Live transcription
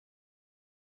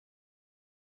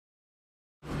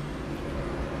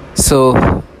So,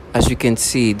 as you can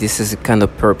see, this is the kind of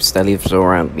perps that lives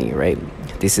around me, right?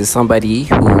 This is somebody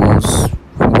who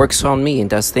works on me and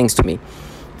does things to me.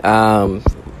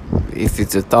 If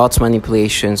it's the thoughts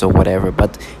manipulations or whatever.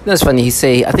 But it's funny.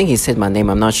 I think he said my name.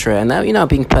 I'm not sure. And now, I'm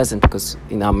being pleasant because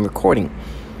I'm recording.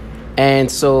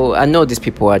 And so I know these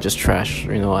people are just trash.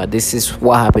 This is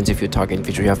what happens if you're talking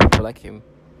individual. You have people like him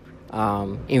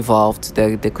involved.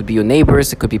 There could be your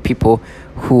neighbors. There could be people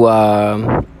who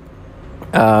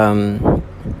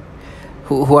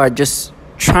are just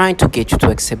trying to get you to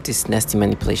accept these nasty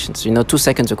manipulations. 2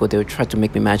 seconds ago, they were trying to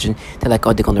make me imagine they're like,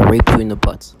 oh, they're going to rape you in the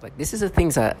butt. Like, this is the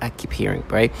things I keep hearing,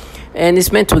 right? And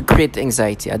it's meant to create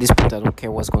anxiety. At this point, I don't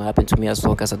care what's going to happen to me as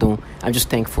long as I'm just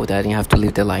thankful that I didn't have to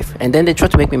live their life. And then they try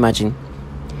to make me imagine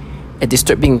a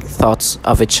disturbing thoughts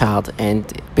of a child.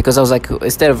 And because I was like,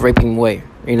 instead of raping away,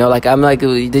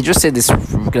 they just said this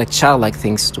like childlike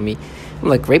things to me. I'm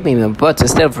like, rape me in the butt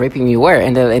instead of raping me where?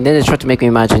 And then they try to make me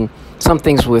imagine some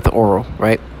things with oral,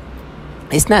 right?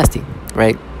 It's nasty,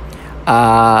 right?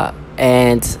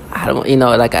 And I don't,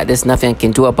 there's nothing I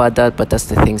can do about that, but that's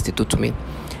the things they do to me.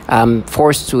 I'm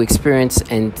forced to experience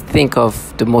and think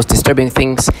of the most disturbing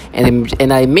things,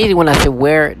 and I immediately, when I said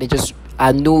where,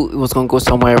 I knew it was going to go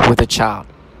somewhere with a child,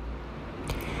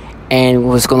 and it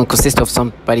was going to consist of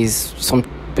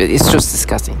it's just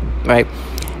disgusting, right?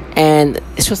 And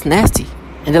it's just nasty.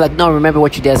 And they're like, no, remember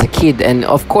what you did as a kid. And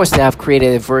of course, they have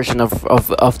created a version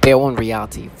of their own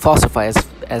reality, falsified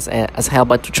as hell.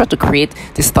 But to try to create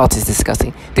this thought is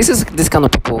disgusting. This kind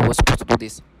of people who are supposed to do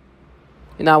this.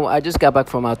 I just got back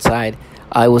from outside.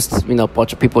 I was, a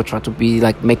bunch of people trying to be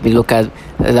like, make me look at,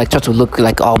 like, try to look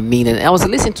like all mean. And I was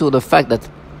listening to the fact that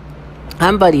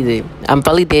I'm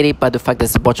validated by the fact that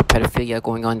there's a bunch of pedophilia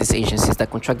going on in these agencies that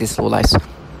contract these low lives,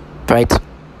 right?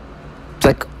 It's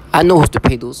like, I know who's to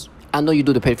pay those. I know you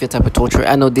do the pedophilia type of torture.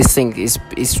 I know this thing is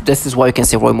this is why you can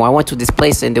say Roy Moore. I went to this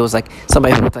place and there was like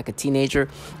somebody who looked like a teenager.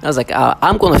 I was like,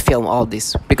 I'm going to film all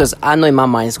this because I know in my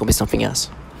mind it's going to be something else.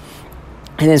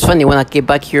 And it's funny, when I get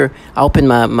back here, I open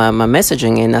my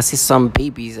messaging and I see some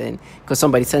babies, and because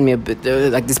somebody sent me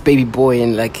like this baby boy,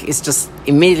 and like it's just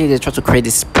immediately they try to create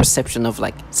this perception of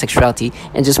like sexuality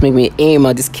and just make me aim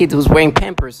at this kid who's wearing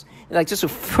Pampers, like just to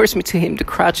force me to hit the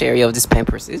crotch area of this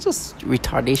Pampers. It's just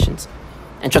retardations.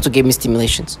 And try to give me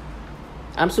stimulations.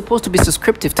 I'm supposed to be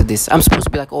subscriptive to this. I'm supposed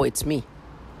to be like, oh, it's me.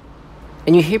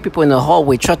 And you hear people in the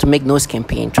hallway try to make noise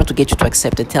campaign, try to get you to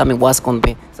accept and tell me what's going to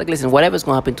be. It's like, listen, whatever's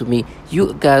going to happen to me,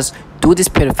 you guys do this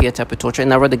pedophilia type of torture,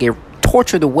 and I'd rather get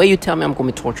tortured the way you tell me I'm going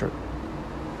to be tortured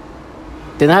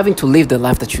than having to live the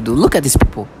life that you do. Look at these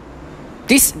people.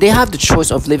 They have the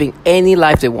choice of living any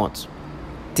life they want.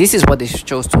 This is what they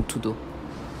chose to do.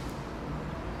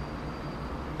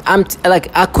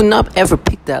 I could not ever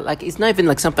pick that. Like, it's not even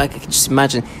like something I can just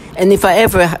imagine. And if I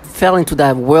ever fell into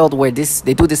that world where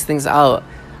they do these things out,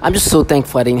 I'm just so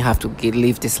thankful I didn't have to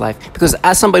live this life. Because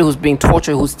as somebody who's being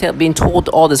tortured, who's being told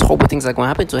all these horrible things that are going to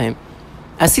happen to him,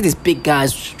 I see these big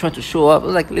guys trying to show up.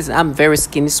 Like, listen, I'm very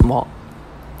skinny, small.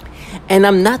 And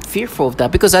I'm not fearful of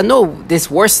that because I know there's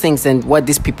worse things than what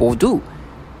these people do.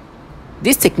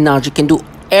 This technology can do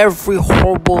every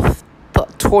horrible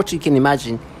torture you can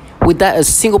imagine without a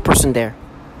single person there.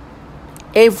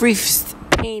 Every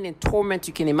pain and torment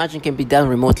you can imagine can be done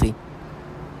remotely.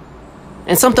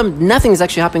 And sometimes nothing is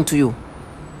actually happening to you.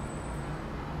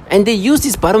 And they use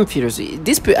these bottom feeders.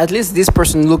 At least this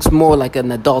person looks more like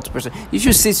an adult person. You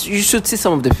should see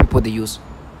some of the people they use.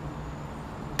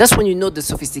 That's when you know the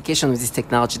sophistication of this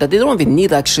technology, that they don't even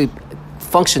need actually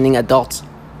functioning adults.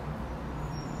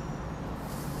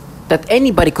 That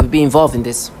anybody could be involved in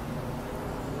this.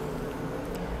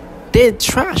 They're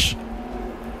trash.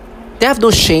 They have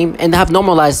no shame, and they have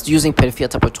normalized using pedophilia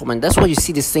type of torment. That's why you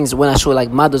see these things when I show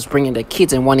like mothers bringing their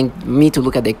kids and wanting me to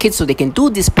look at their kids so they can do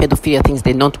these pedophilia things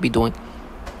they're not to be doing.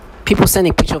 People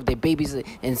sending pictures of their babies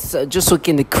and just so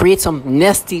can they create some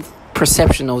nasty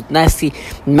perception or nasty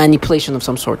manipulation of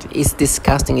some sort. It's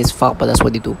disgusting, it's foul, but that's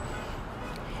what they do.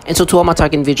 And so to all my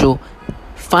target individual,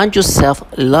 find yourself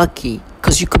lucky,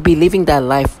 because you could be living that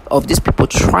life of these people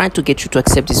trying to get you to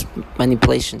accept these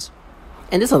manipulations.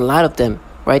 And there's a lot of them,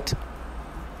 right?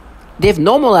 They've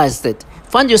normalized it.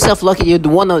 Find yourself lucky you're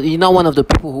not one of the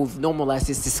people who've normalized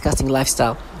this disgusting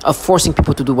lifestyle of forcing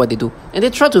people to do what they do. And they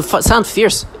try to sound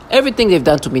fierce. Everything they've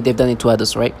done to me, they've done it to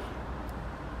others, right?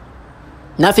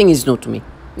 Nothing is new to me.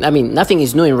 I mean, nothing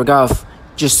is new in regard of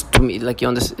just to me, like you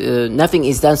understand. Nothing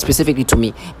is done specifically to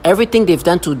me. Everything they've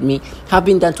done to me have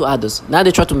been done to others. Now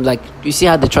they try to, like, you see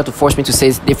how they try to force me to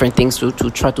say different things to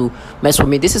try to mess with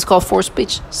me. This is called forced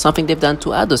speech. Something they've done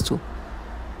to others too.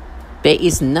 There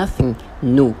is nothing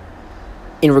new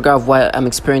in regard of what I'm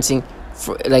experiencing,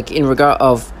 like in regard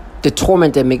of the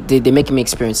torment they're making me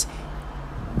experience.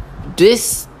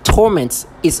 This torment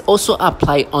is also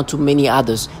applied onto many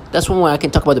others. That's when I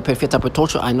can talk about the pedophilia type of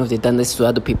torture. I know they've done this to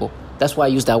other people. That's why I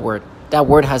use that word. That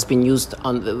word has been used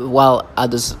on while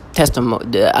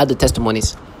the other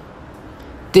testimonies.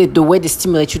 The way they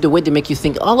stimulate you, the way they make you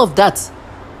think, all of that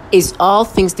is all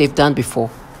things they've done before.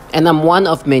 And I'm one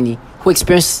of many who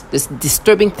experience these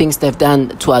disturbing things they've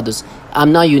done to others.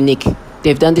 I'm not unique.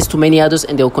 They've done this to many others,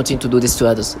 and they will continue to do this to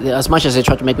others. As much as they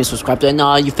try to make me subscribe to it,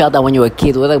 no, you felt that when you were a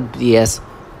kid. Yes.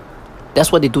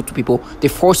 That's what they do to people. They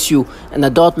force you, an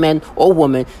adult man or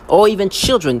woman, or even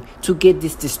children, to get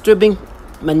these disturbing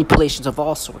manipulations of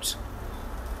all sorts.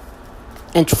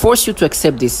 And to force you to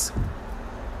accept this,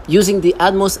 using the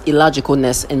utmost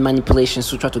illogicalness and manipulations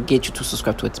to try to get you to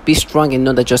subscribe to it. Be strong and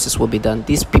know that justice will be done.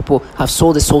 These people have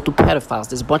sold their soul to pedophiles.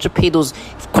 There's a bunch of pedos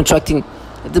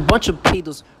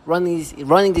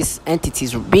running these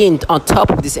entities, being on top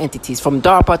of these entities, from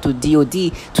DARPA to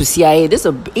DOD to CIA. There's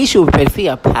an issue with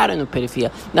pedophilia, a pattern of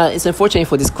pedophilia. Now, it's unfortunate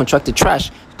for this contracted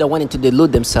trash that wanted to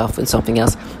delude themselves in something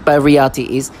else. But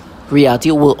reality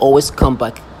will always come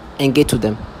back and get to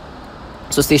them.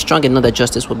 So stay strong and know that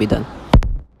justice will be done.